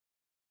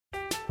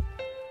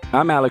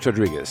I'm Alex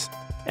Rodriguez.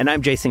 And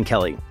I'm Jason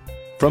Kelly.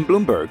 From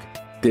Bloomberg,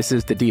 this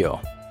is The Deal.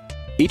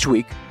 Each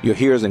week, you'll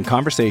hear us in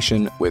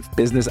conversation with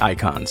business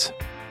icons.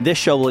 This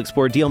show will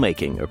explore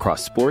deal-making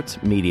across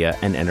sports, media,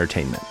 and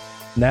entertainment.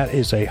 That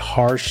is a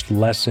harsh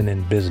lesson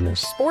in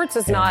business. Sports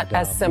is not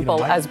as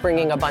simple as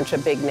bringing a bunch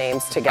of big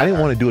names together. I didn't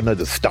want to do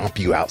another stomp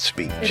you out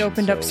speech. It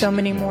opened up so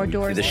many more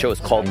doors. The show is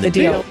called The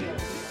Deal.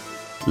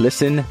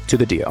 Listen to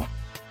The Deal.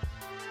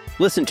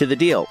 Listen to The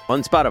Deal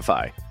on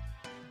Spotify.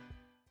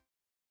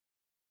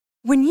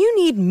 When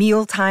you need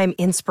mealtime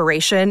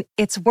inspiration,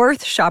 it's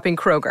worth shopping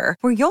Kroger,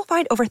 where you'll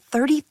find over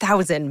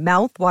 30,000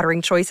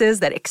 mouth-watering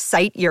choices that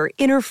excite your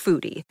inner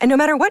foodie. And no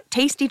matter what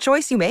tasty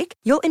choice you make,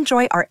 you'll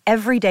enjoy our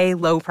everyday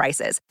low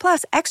prices,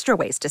 plus extra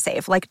ways to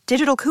save, like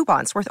digital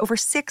coupons worth over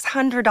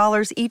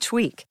 $600 each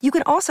week. You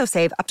can also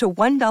save up to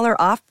 $1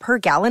 off per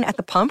gallon at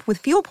the pump with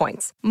fuel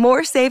points.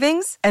 More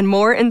savings and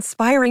more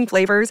inspiring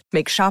flavors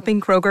make shopping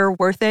Kroger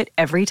worth it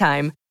every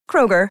time.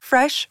 Kroger,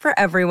 fresh for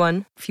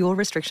everyone. Fuel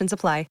restrictions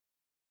apply.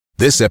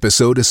 This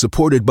episode is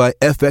supported by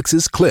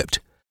FX's Clipped,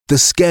 the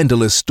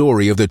scandalous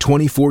story of the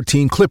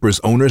 2014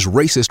 Clippers owner's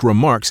racist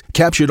remarks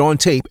captured on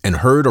tape and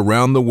heard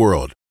around the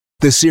world.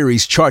 The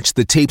series charts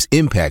the tape's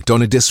impact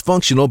on a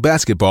dysfunctional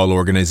basketball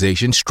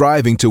organization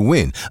striving to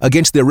win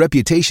against their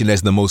reputation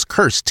as the most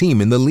cursed team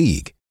in the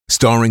league.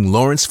 Starring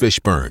Lawrence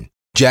Fishburne,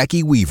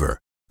 Jackie Weaver,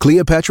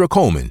 Cleopatra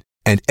Coleman,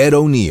 and Ed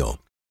O'Neill.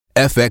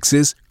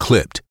 FX's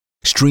Clipped,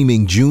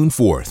 streaming June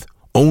 4th,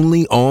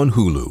 only on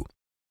Hulu.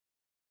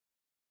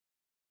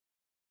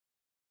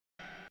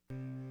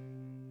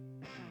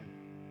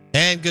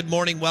 And good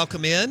morning.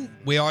 Welcome in.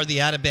 We are the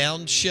Out of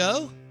Bounds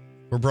Show.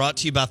 We're brought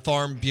to you by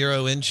Farm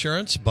Bureau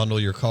Insurance. Bundle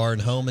your car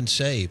and home and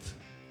save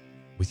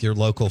with your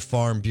local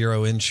Farm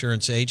Bureau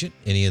Insurance agent.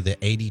 Any of the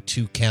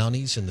 82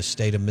 counties in the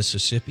state of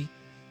Mississippi.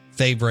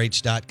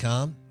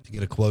 Favrates.com to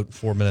get a quote in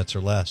 4 minutes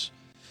or less.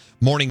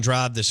 Morning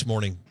drive this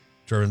morning,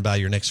 driven by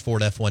your next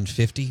Ford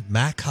F-150.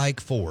 Mack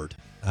Hike Ford,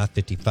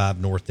 I-55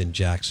 North in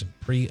Jackson.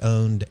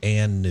 Pre-owned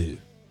and new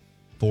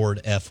Ford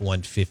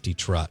F-150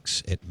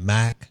 trucks at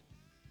Mack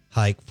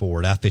Hike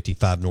Ford,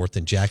 I-55 North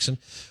in Jackson.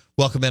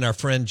 Welcome in our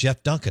friend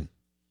Jeff Duncan,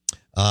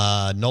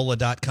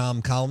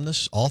 NOLA.com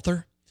columnist,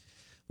 author,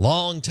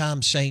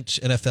 longtime Saints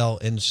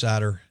NFL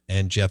insider,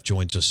 and Jeff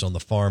joins us on the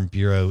Farm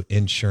Bureau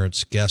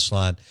Insurance guest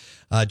line.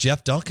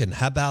 Jeff Duncan,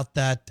 how about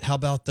that? How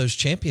about those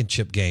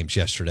championship games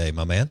yesterday,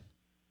 my man?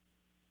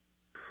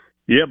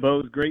 Yeah,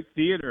 Bo, it was great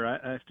theater.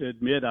 I have to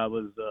admit I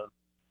was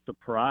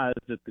surprised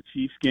at the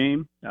Chiefs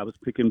game. I was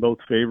picking both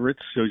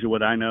favorites. Shows you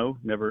what I know.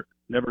 Never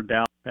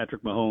doubt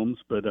Patrick Mahomes,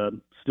 but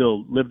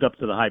still lived up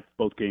to the hype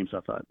both games,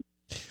 I thought.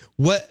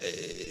 What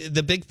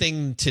the big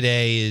thing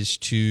today is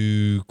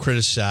to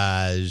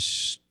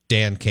criticize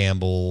Dan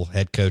Campbell,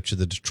 head coach of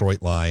the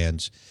Detroit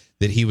Lions,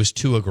 that he was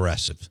too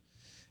aggressive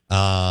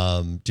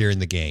during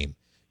the game.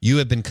 You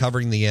have been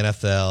covering the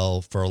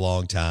NFL for a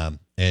long time,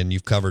 and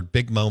you've covered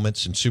big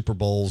moments and Super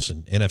Bowls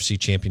and NFC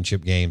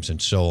championship games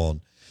and so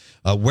on.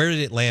 Where did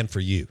it land for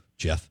you,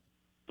 Jeff?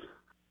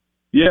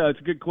 Yeah, it's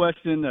a good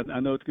question. I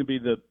know it's going to be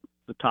the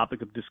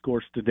topic of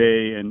discourse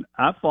today, and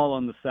I fall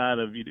on the side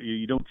of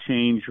you don't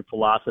change your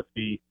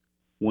philosophy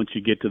once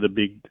you get to the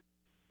big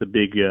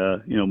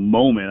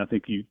moment. I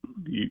think you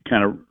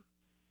kind of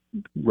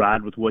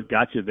ride with what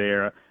got you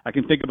there. I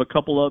can think of a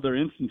couple other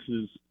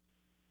instances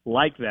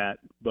like that,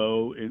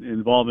 Bo,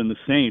 involving the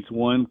Saints.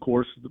 One, of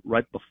course,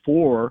 right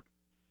before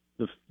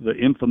the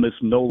infamous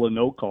NOLA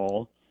no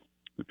call.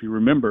 If you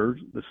remember,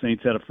 the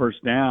Saints had a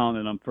first down,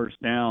 and on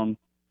first down,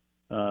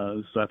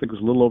 so I think it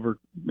was a little over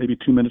maybe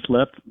 2 minutes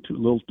left, a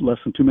little less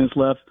than 2 minutes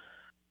left.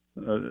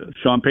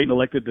 Sean Payton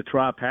elected to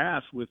try a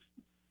pass with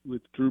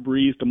Drew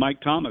Brees to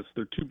Mike Thomas.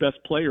 They're two best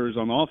players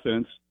on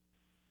offense,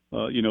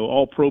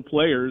 all pro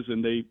players,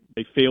 and they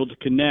failed to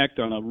connect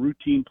on a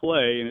routine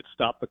play, and it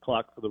stopped the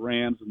clock for the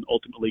Rams and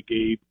ultimately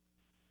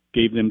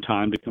gave them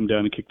time to come down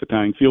and kick the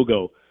tying field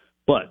goal.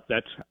 But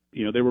that's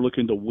they were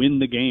looking to win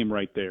the game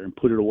right there and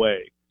put it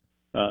away.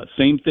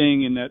 Same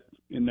thing in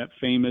that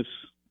famous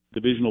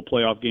divisional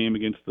playoff game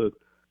against the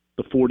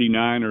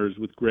 49ers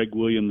with Greg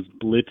Williams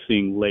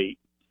blitzing late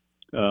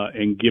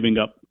and giving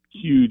up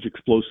huge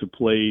explosive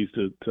plays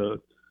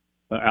to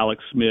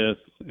Alex Smith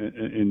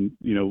and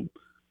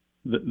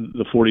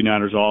the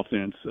 49ers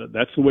offense.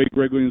 That's the way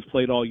Greg Williams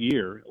played all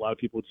year. A lot of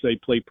people would say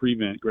play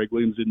prevent. Greg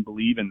Williams didn't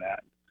believe in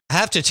that. I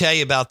have to tell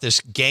you about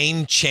this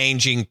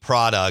game-changing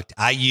product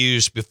I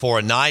use before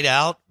a night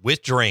out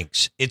with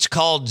drinks. It's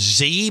called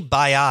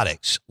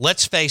Z-Biotics.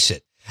 Let's face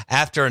it,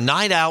 after a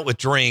night out with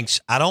drinks,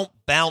 I don't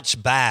bounce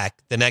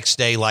back the next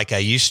day like I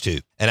used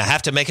to, and I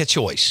have to make a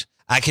choice.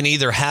 I can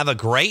either have a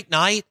great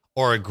night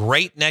or a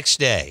great next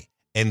day,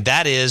 and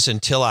that is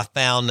until I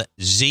found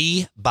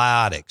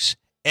Z-Biotics.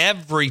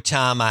 Every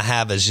time I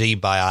have a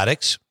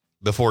Z-Biotics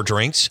before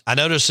drinks, I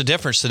notice a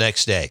difference the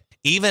next day.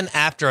 Even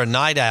after a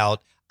night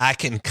out, I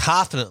can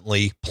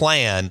confidently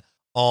plan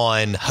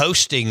on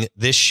hosting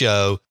this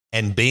show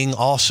and being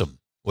awesome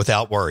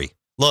without worry.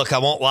 Look, I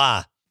won't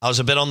lie. I was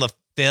a bit on the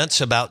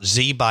fence about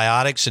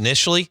Z-Biotics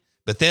initially,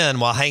 but then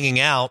while hanging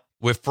out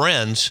with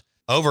friends,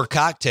 Over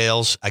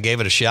cocktails, I gave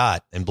it a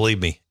shot, and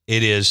believe me,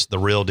 it is the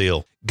real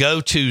deal.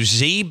 Go to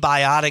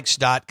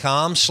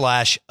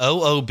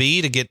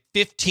zbiotics.com/OOB to get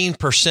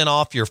 15%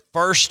 off your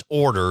first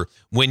order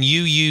when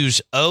you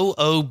use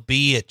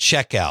OOB at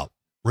checkout.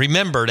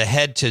 Remember to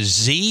head to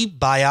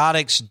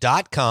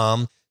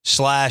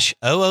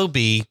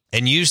zbiotics.com/OOB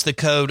and use the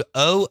code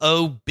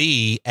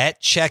OOB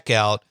at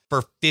checkout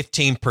for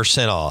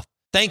 15% off.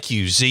 Thank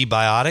you,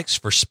 Z-Biotics,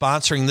 for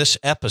sponsoring this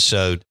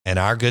episode and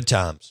our good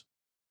times.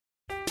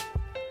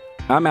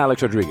 I'm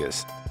Alex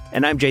Rodriguez.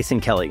 And I'm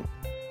Jason Kelly.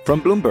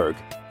 From Bloomberg,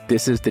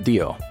 this is The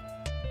Deal.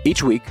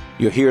 Each week,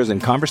 you'll hear us in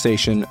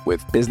conversation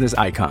with business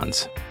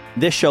icons.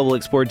 This show will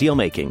explore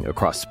deal-making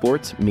across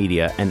sports,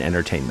 media, and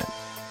entertainment.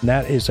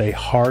 That is a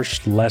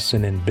harsh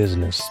lesson in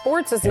business.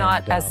 Sports is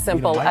not as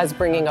simple as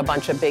bringing a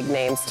bunch of big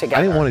names together.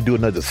 I didn't want to do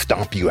another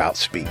stomp you out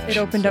speech. It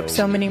opened up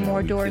so many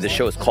more doors. The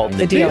show is called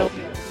The Deal.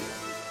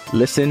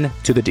 Listen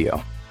to The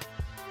Deal.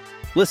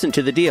 Listen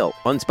to The Deal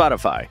on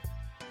Spotify.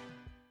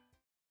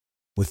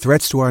 With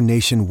threats to our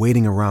nation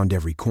waiting around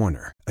every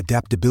corner,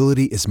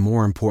 adaptability is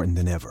more important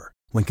than ever.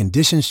 When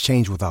conditions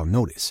change without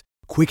notice,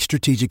 quick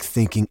strategic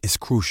thinking is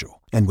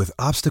crucial. And with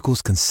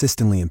obstacles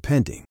consistently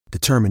impending,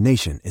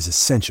 determination is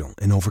essential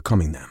in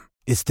overcoming them.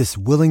 It's this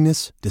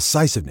willingness,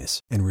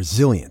 decisiveness, and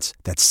resilience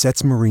that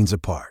sets Marines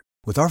apart.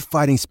 With our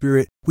fighting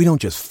spirit, we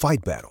don't just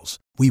fight battles,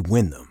 we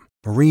win them.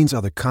 Marines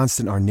are the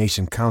constant our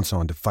nation counts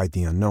on to fight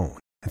the unknown.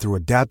 And through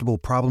adaptable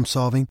problem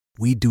solving,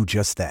 we do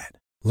just that.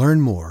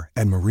 Learn more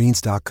at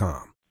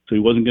Marines.com. So he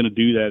wasn't going to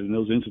do that in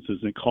those instances,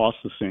 and it cost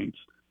the Saints.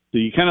 So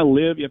you kind of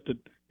live, you have to,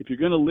 if you're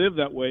going to live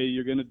that way,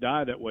 you're going to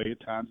die that way at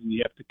times, and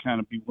you have to kind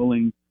of be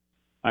willing,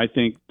 I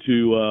think,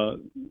 to,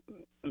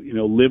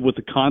 live with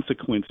the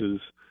consequences,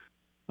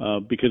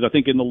 because I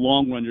think in the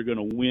long run, you're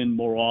going to win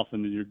more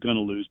often than you're going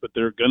to lose, but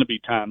there are going to be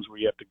times where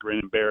you have to grin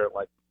and bear it,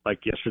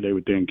 like yesterday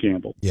with Dan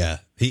Campbell. Yeah,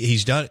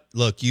 he's done.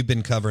 Look, you've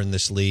been covering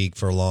this league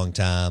for a long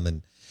time,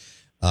 and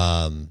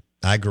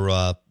I grew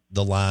up,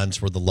 the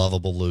Lions were the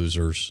lovable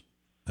losers.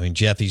 I mean,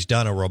 Jeff, he's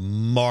done a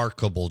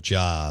remarkable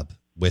job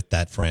with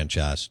that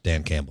franchise,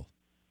 Dan Campbell.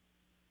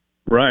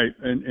 Right,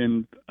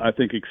 and I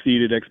think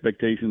exceeded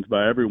expectations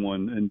by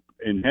everyone,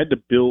 and had to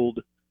build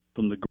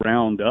from the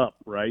ground up,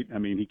 right? I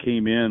mean, he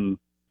came in,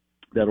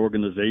 that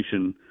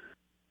organization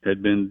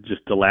had been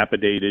just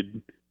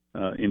dilapidated.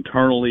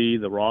 Internally,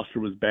 the roster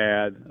was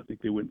bad. I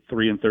think they went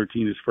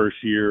 3-13 his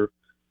first year,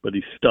 but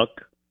he stuck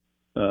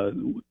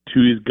to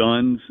his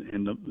guns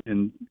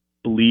and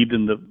believed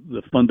in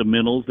the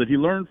fundamentals that he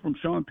learned from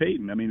Sean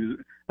Payton. I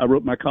mean, I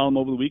wrote my column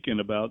over the weekend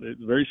about it.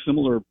 It's a very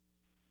similar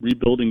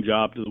rebuilding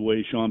job to the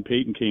way Sean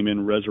Payton came in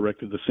and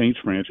resurrected the Saints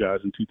franchise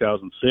in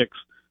 2006.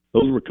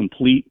 Those were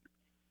complete,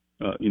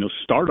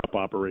 startup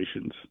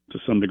operations to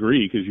some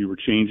degree, because you were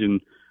changing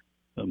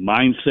a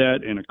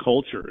mindset and a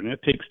culture, and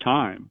that takes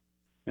time.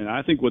 And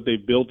I think what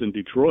they've built in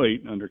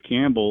Detroit under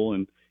Campbell,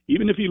 and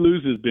even if he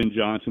loses Ben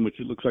Johnson, which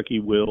it looks like he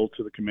will,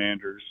 to the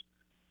Commanders,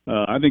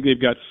 I think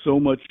they've got so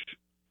much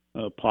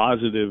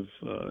positive,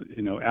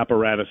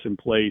 apparatus in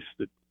place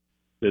that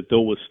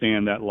they'll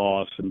withstand that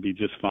loss and be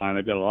just fine.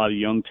 They've got a lot of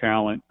young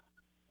talent,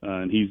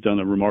 and he's done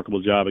a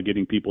remarkable job of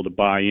getting people to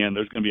buy in.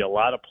 There's going to be a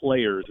lot of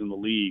players in the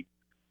league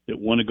that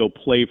want to go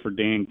play for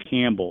Dan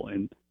Campbell,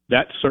 and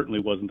that certainly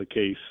wasn't the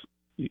case,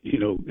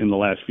 in the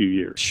last few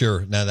years.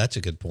 Sure. No, that's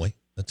a good point.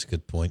 That's a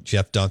good point.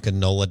 Jeff Duncan,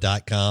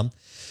 NOLA.com,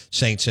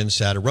 Saints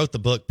Insider, wrote the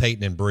book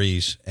Payton and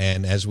Breeze,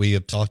 and as we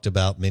have talked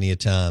about many a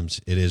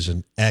times, it is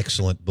an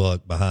excellent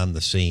book behind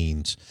the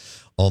scenes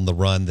on the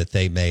run that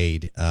they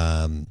made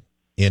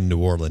in New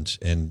Orleans.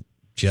 And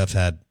Jeff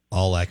had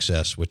all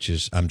access, which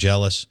is, I'm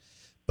jealous,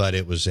 but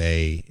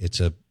it's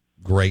a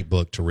great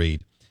book to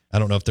read. I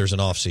don't know if there's an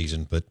off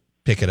season, but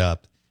pick it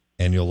up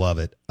and you'll love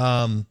it.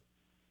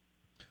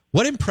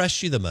 What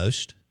impressed you the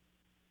most,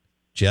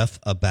 Jeff,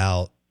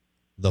 about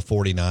the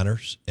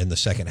 49ers in the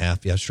second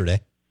half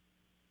yesterday?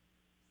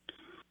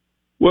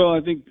 Well,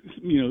 I think,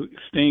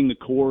 staying the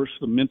course,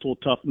 the mental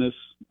toughness.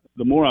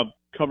 The more I've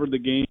covered the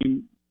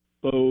game,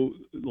 Bo,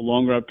 the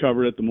longer I've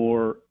covered it, the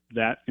more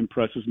that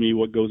impresses me,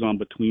 what goes on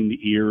between the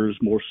ears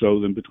more so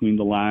than between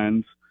the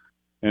lines.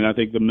 And I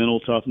think the mental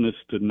toughness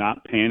to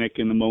not panic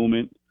in the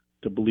moment,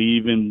 to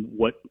believe in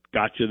what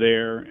got you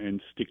there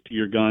and stick to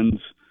your guns,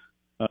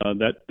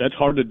 that's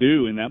hard to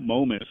do in that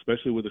moment,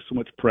 especially with so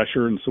much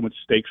pressure and so much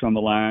stakes on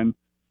the line.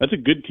 That's a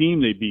good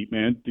team they beat,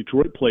 man.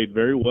 Detroit played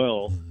very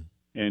well,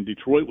 and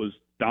Detroit was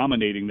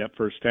dominating that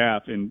first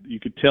half, and you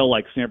could tell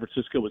like San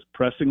Francisco was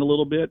pressing a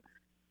little bit,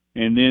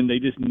 and then they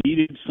just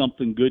needed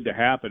something good to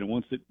happen. And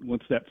once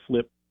that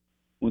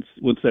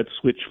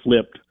switch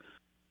flipped,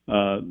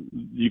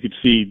 you could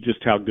see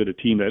just how good a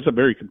team that is. It's a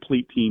very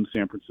complete team,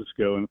 San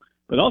Francisco,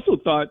 but also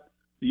thought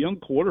the young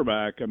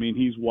quarterback. I mean,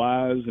 he's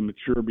wise and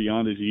mature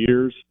beyond his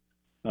years.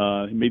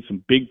 He made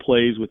some big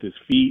plays with his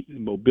feet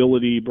and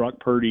mobility. Brock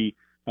Purdy,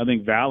 I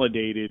think,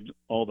 validated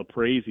all the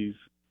praise he's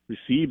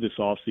received this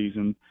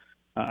offseason.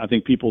 I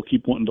think people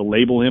keep wanting to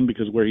label him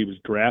because of where he was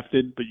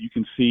drafted, but you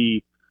can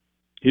see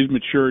his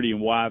maturity and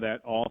why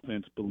that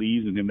offense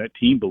believes in him, that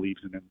team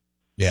believes in him.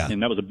 Yeah.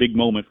 And that was a big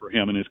moment for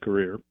him in his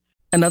career.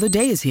 Another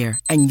day is here,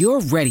 and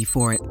you're ready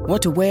for it.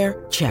 What to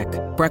wear? Check.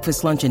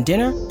 Breakfast, lunch, and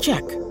dinner?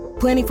 Check.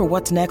 Planning for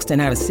what's next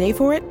and how to save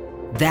for it?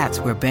 That's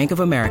where Bank of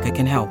America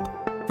can help.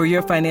 For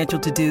your financial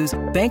to-dos,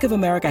 Bank of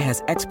America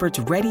has experts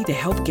ready to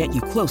help get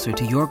you closer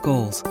to your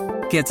goals.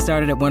 Get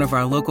started at one of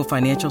our local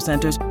financial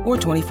centers or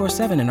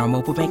 24/7 in our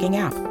mobile banking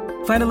app.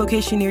 Find a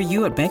location near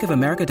you at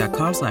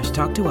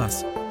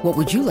bankofamerica.com/talktous. What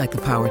would you like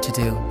the power to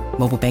do?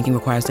 Mobile banking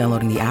requires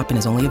downloading the app and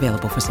is only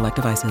available for select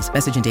devices.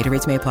 Message and data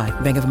rates may apply.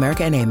 Bank of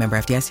America NA, member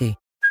FDIC.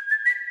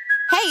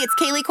 Hey, it's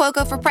Kaylee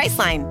Cuoco for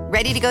Priceline.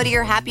 Ready to go to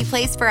your happy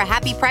place for a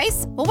happy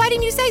price? Well, why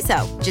didn't you say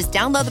so? Just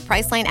download the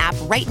Priceline app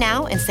right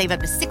now and save up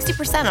to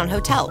 60% on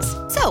hotels.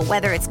 So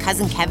whether it's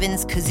Cousin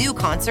Kevin's Kazoo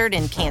Concert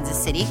in Kansas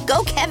City,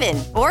 go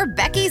Kevin, or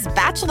Becky's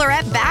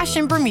Bachelorette Bash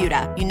in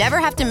Bermuda, you never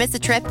have to miss a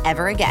trip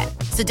ever again.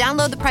 So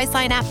download the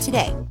Priceline app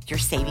today. Your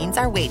savings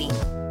are waiting.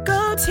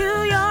 Go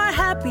to your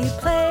happy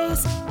place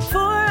for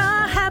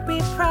a happy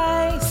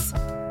price.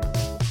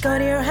 Go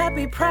to your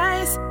happy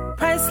price,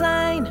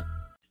 Priceline.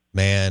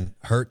 Man,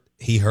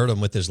 he hurt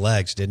him with his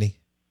legs, didn't he?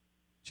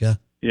 Yeah.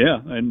 Yeah,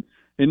 and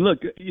look,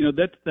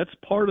 that's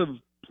part of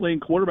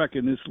playing quarterback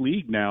in this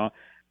league now.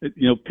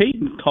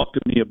 Payton talked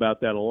to me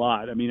about that a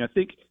lot. I mean, I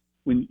think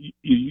when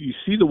you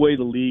see the way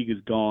the league has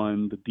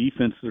gone, the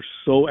defense, they're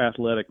so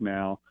athletic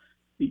now.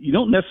 You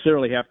don't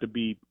necessarily have to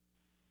be,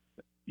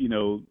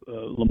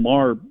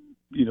 Lamar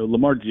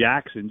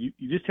Jackson.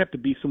 You just have to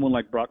be someone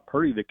like Brock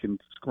Purdy that can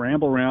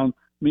scramble around.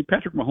 I mean,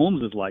 Patrick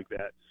Mahomes is like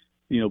that.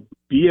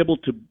 Be able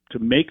to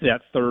make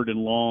that third and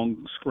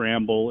long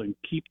scramble and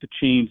keep the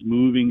chains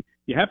moving.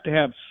 You have to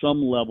have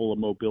some level of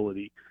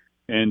mobility,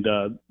 and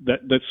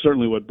that's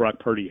certainly what Brock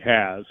Purdy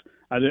has.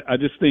 I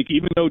just think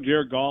even though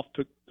Jared Goff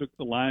took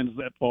the Lions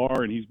that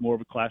far, and he's more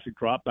of a classic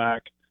drop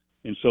back,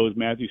 and so is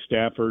Matthew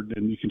Stafford,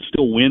 and you can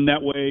still win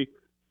that way,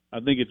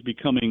 I think it's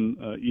becoming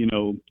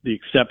the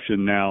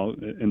exception now,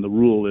 and the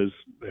rule is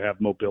to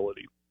have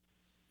mobility.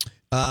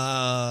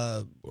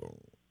 Are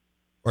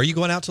you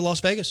going out to Las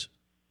Vegas?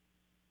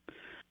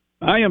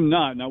 I am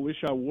not, and I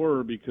wish I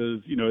were because,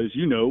 as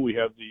you know, we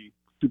have the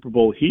Super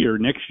Bowl here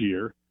next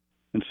year,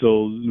 and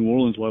so New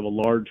Orleans will have a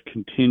large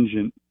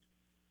contingent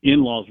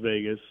in Las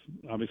Vegas,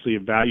 obviously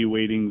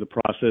evaluating the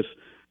process.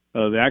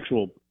 The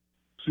actual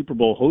Super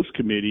Bowl host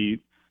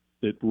committee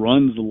that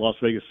runs the Las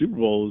Vegas Super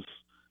Bowl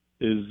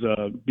is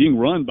being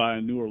run by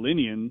a New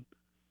Orleanian,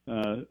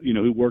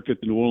 who worked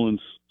at the New Orleans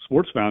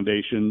Sports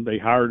Foundation. They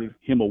hired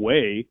him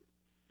away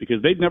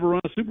because they'd never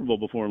run a Super Bowl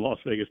before in Las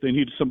Vegas. They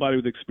needed somebody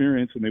with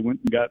experience, and they went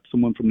and got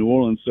someone from New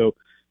Orleans. So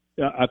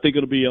I think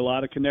it'll be a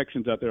lot of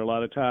connections out there, a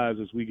lot of ties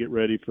as we get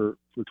ready for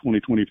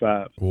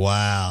 2025.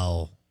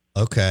 Wow.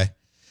 Okay.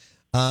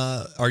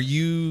 So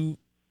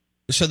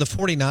the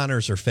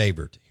 49ers are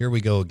favored. Here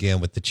we go again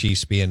with the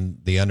Chiefs being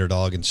the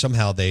underdog, and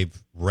somehow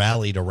they've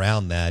rallied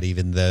around that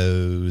even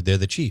though they're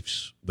the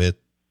Chiefs with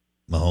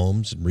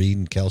Mahomes and Reed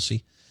and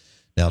Kelsey,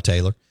 now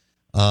Taylor.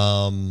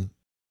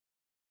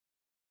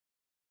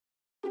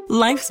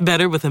 Life's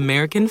better with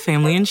American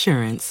Family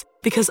Insurance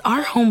because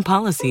our home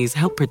policies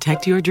help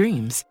protect your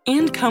dreams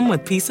and come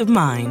with peace of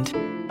mind.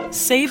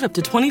 Save up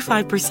to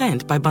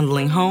 25% by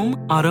bundling home,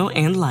 auto,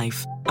 and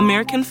life.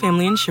 American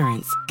Family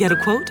Insurance. Get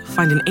a quote,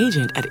 find an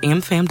agent at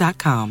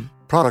amfam.com.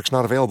 Products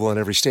not available in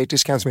every state.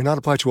 Discounts may not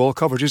apply to all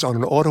coverages on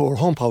an auto or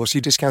home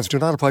policy. Discounts do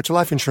not apply to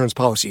life insurance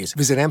policies.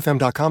 Visit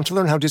amfam.com to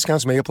learn how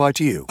discounts may apply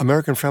to you.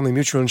 American Family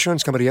Mutual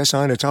Insurance Company, SI,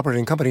 and its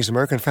operating companies,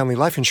 American Family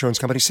Life Insurance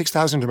Company,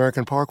 6000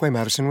 American Parkway,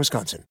 Madison,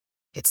 Wisconsin.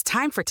 It's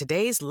time for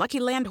today's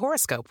Lucky Land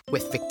horoscope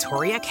with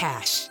Victoria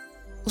Cash.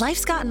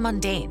 Life's gotten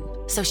mundane,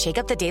 so shake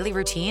up the daily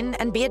routine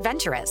and be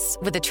adventurous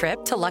with a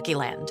trip to Lucky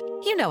Land.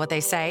 You know what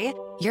they say,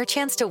 your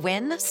chance to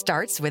win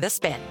starts with a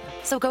spin.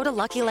 So go to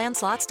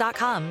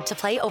LuckyLandSlots.com to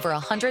play over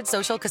 100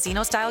 social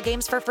casino-style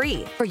games for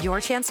free for your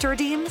chance to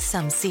redeem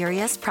some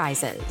serious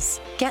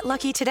prizes. Get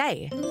lucky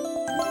today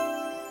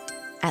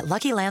at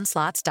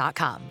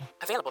LuckyLandSlots.com.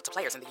 Available to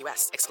players in the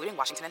U.S., excluding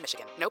Washington and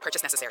Michigan. No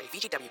purchase necessary.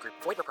 VGW Group.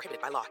 Void where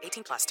prohibited by law.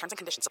 18+. Terms and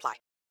conditions apply.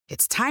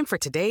 It's time for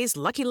today's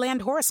Lucky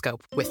Land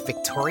horoscope with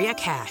Victoria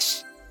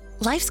Cash.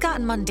 Life's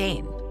gotten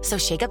mundane, so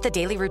shake up the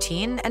daily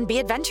routine and be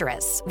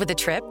adventurous with a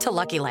trip to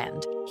Lucky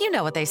Land. You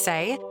know what they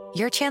say,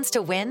 your chance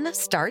to win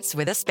starts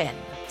with a spin.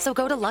 So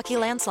go to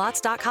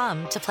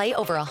LuckyLandSlots.com to play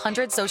over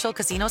 100 social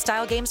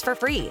casino-style games for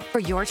free for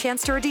your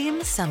chance to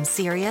redeem some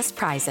serious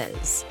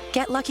prizes.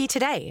 Get lucky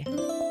today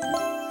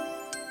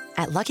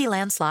at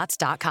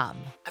LuckyLandSlots.com.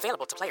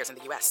 Available to players in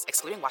the U.S.,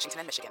 excluding Washington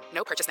and Michigan.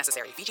 No purchase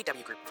necessary.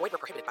 VGW Group. Void where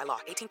prohibited by law.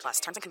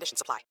 18+. Terms and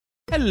conditions apply.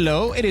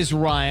 Hello, it is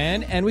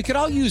Ryan, and we could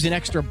all use an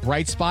extra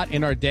bright spot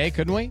in our day,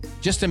 couldn't we?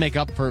 Just to make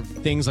up for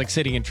things like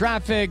sitting in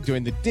traffic,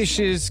 doing the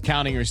dishes,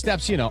 counting your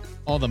steps,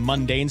 all the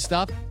mundane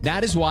stuff.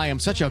 That is why I'm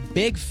such a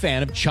big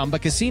fan of Chumba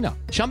Casino.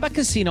 Chumba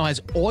Casino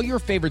has all your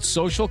favorite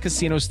social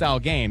casino-style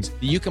games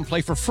that you can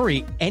play for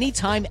free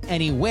anytime,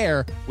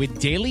 anywhere with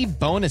daily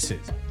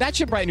bonuses. That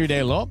should brighten your day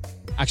a little.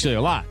 Actually,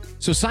 a lot.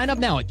 So sign up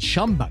now at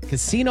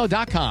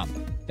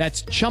ChumbaCasino.com.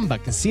 That's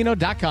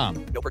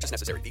ChumbaCasino.com. No purchase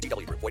necessary.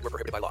 VGW Group. Void where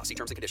prohibited by law. See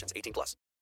terms and conditions. 18+.